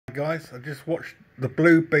Guys, I just watched The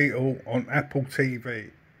Blue Beetle on Apple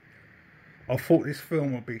TV. I thought this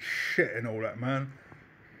film would be shit and all that, man.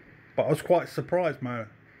 But I was quite surprised, man.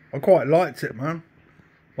 I quite liked it, man.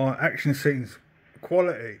 Like, action scenes,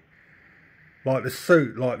 quality. Like the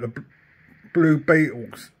suit, like the Blue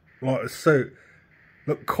Beetles, like the suit.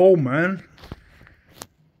 Looked cool, man.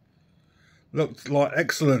 Looked like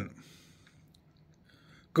excellent.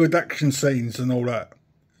 Good action scenes and all that.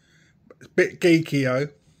 It's a bit geeky,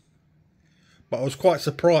 but I was quite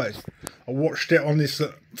surprised. I watched it on this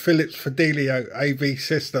Philips Fidelio AV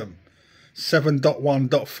system,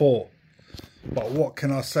 7.1.4. But what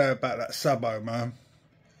can I say about that sub-o, man?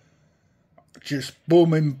 Just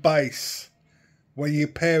booming bass. When you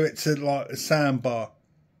pair it to like the soundbar,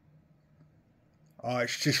 oh,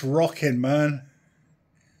 it's just rocking, man.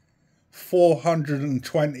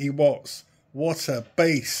 420 watts. What a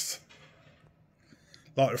beast.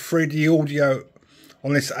 Like the 3D audio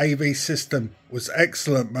on this AV system was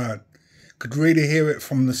excellent, man. Could really hear it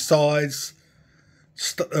from the sides.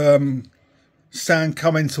 Sound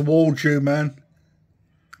coming towards you, man.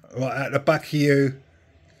 Like at the back of you.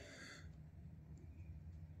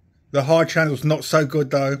 The high channel's not so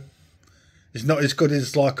good though. It's not as good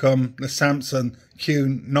as like the Samsung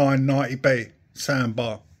Q990B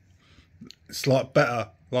soundbar. It's like better,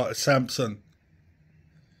 like the Samsung.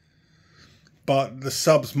 But the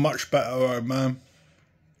sub's much better, man.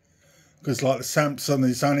 Because like the Samsung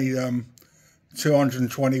is only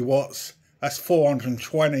 220 watts. That's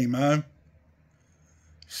 420, man.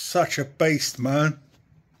 Such a beast, man.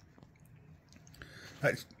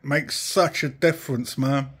 That makes such a difference,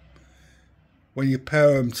 man, when you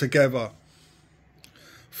pair them together.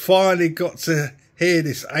 Finally got to hear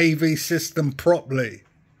this AV system properly.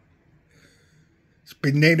 It's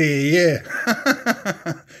been nearly a year.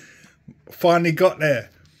 Finally got there.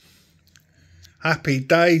 Happy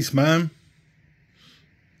days, man.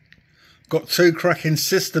 Got two cracking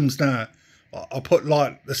systems now. I put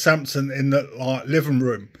like the Samsung in the like living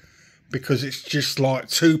room because it's just like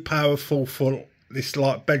too powerful for this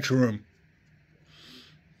like bedroom.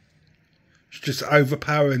 It's just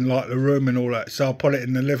overpowering like the room and all that. So I'll put it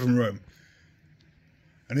in the living room.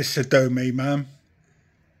 And this should do me, man.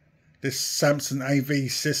 This Samsung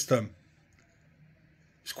AV system.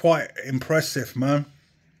 It's quite impressive, man.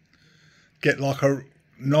 Get like a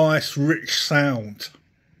nice rich sound.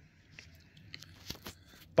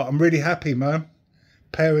 But I'm really happy, man.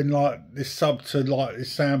 Pairing like this sub to like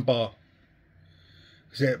this soundbar.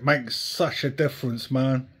 Because it makes such a difference,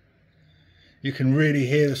 man. You can really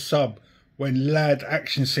hear the sub when loud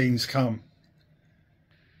action scenes come.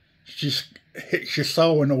 It just hits your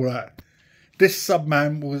soul and all that. This sub,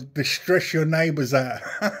 man, will distress your neighbours out.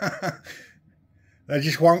 They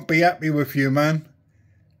just won't be happy with you, man.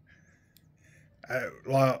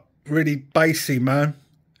 Like really bassy, man.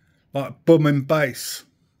 Like booming bass.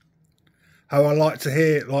 How I like to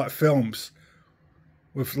hear it, like films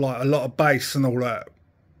with like a lot of bass and all that.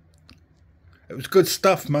 It was good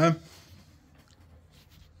stuff, man.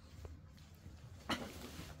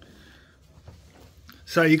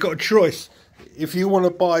 So you got a choice. If you want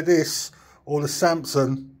to buy this or the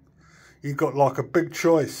Samsung, you got like a big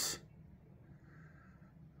choice.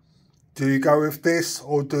 Do you go with this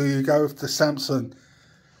or do you go with the Samsung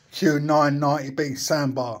Q990B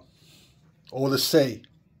soundbar or the C?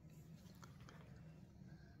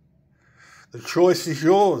 The choice is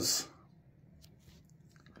yours.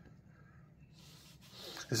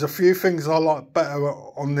 There's a few things I like better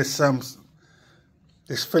on this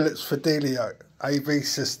this Philips Fidelio AV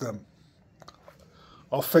system.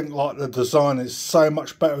 I think like the design is so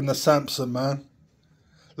much better than the Samsung, man.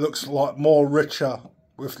 Looks like more richer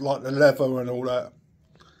with like the leather and all that.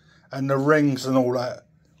 And the rings and all that.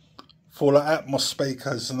 For the Atmos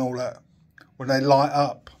speakers and all that. When they light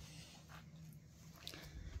up.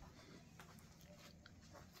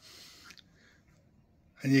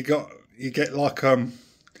 And you get like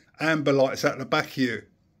amber lights at the back of you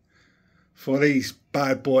for these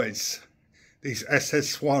bad boys, these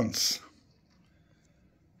SS1s.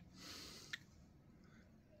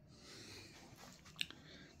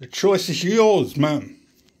 The choice is yours, man.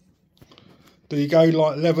 Do you go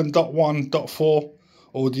like 11.1.4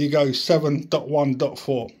 or do you go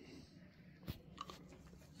 7.1.4?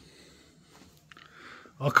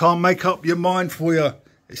 I can't make up your mind for you.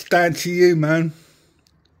 It's down to you, man.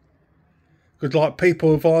 Because like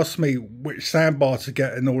people have asked me which soundbar to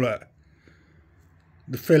get and all that.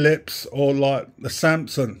 The Philips or like the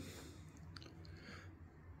Samsung.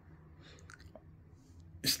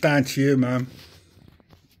 It's down to you, man.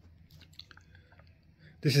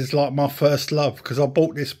 This is like my first love because I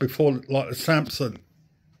bought this before like the Samsung.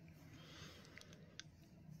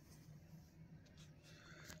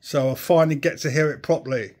 So I finally get to hear it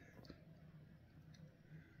properly.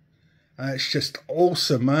 And it's just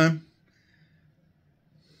awesome, man.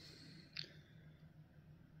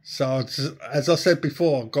 So, as I said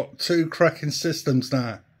before, I've got 2 cracking systems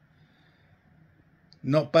now.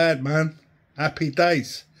 Not bad, man. Happy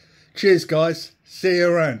days. Cheers, guys. See you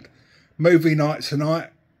around. Movie night tonight.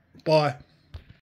 Bye.